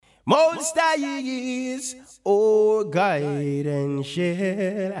Most High is our guide and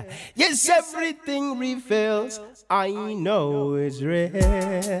shield. Yes, everything reveals, I know it's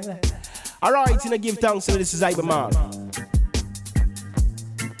real. Alright, you know, give thanks to this is Iberman.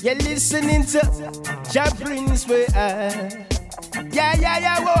 You're listening to Jah Prince where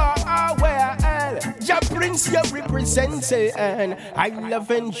Jah Prince you represent and I love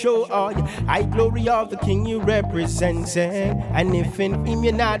and show all I glory of the King you represent. And if in him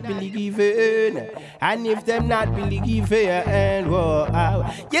you not believing, and if them not believing, and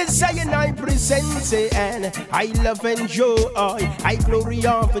yes I present and I love and show all I glory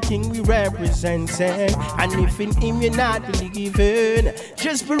of the King we represent. And if in him you not believing,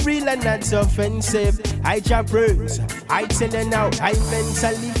 just be real and not offensive. I Jah Prince, I tell you now, I'm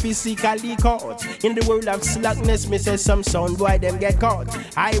mentally, physically caught in the world of slackness. Me say some sound boy them get caught.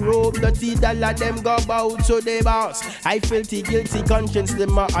 I rob dirty dollar, them go bow to the boss. I filthy guilty conscience,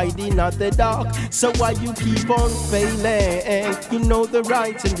 them are hiding out the dark. So why you keep on failing? You know the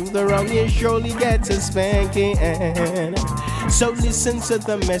right and do the wrong, you surely get a spanking. So listen to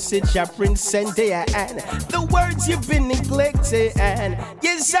the message Jah Prince sent there, and the words you've been neglecting. And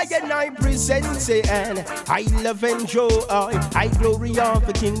yes, I present it, and I love and joy, I glory of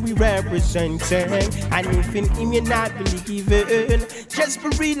the King we represent. And if in him you're not believing, just be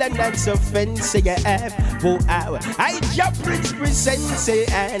real and that's offensive. I Jah Prince present it,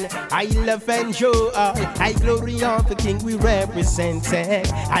 and I love and joy, I glory of the King we represent.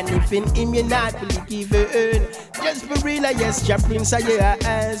 And if in him you're not believing, just be real, yes, Jah Prince,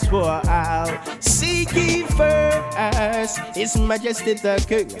 as for seek ye first His Majesty the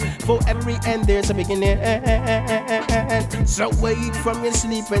King. For every end there's a beginning. So wake from your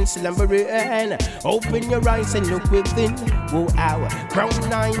sleep and slumber and open your eyes and look within. Around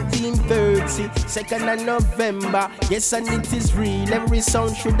 1930, 2nd of November. Yes, and it is real. Every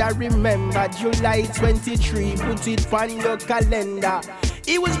sound should I remember. July 23, put it on your calendar.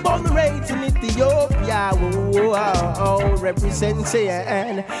 He was born right in Ethiopia.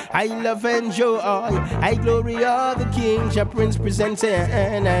 Representing I love and joy, I glory of the King. Jah Prince presenting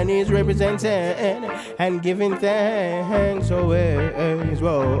and he's representing and giving thanks always.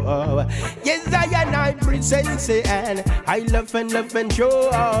 Yes, I presenting and I love and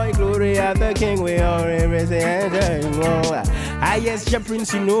joy, glory of the King. We are representing. Yes, Jah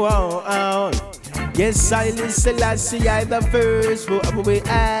Prince, you know. Yes, I listen, I see I the first for we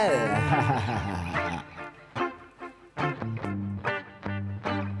all.